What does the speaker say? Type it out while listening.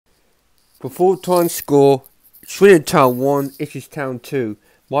For full-time score, Swindon Town 1, Ipswich Town 2.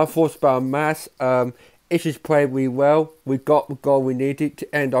 My thoughts about Mass, Ipswich played really well. We got the goal we needed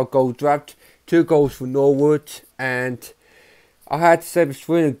to end our goal drought. 2 goals for Norwood, and I had to say the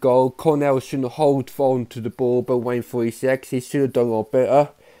Swindon goal, Cornell shouldn't hold on to the ball but waiting for his legs. He should have done a lot better,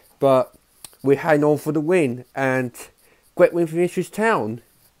 but we hang on for the win, and great win for Ipswich Town.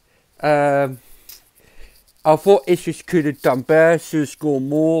 I thought Ipswich could have done better, should have scored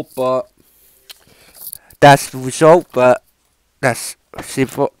more, but that's the result. But that's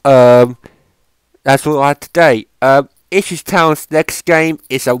simple. That's all I had today. Ipswich Town's next game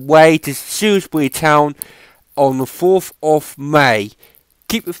is away to Shrewsbury Town on the 4th of May.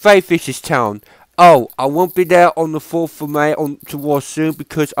 Keep the faith, Ipswich Town. Oh, I won't be there on the 4th of May towards soon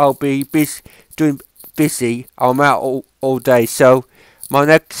because I'll be busy. I'm out all day. So my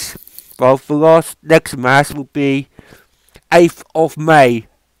next match will be 8th of May.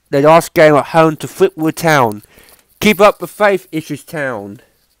 The last game at home to Ipswich Town. Keep up the faith, Ipswich Town.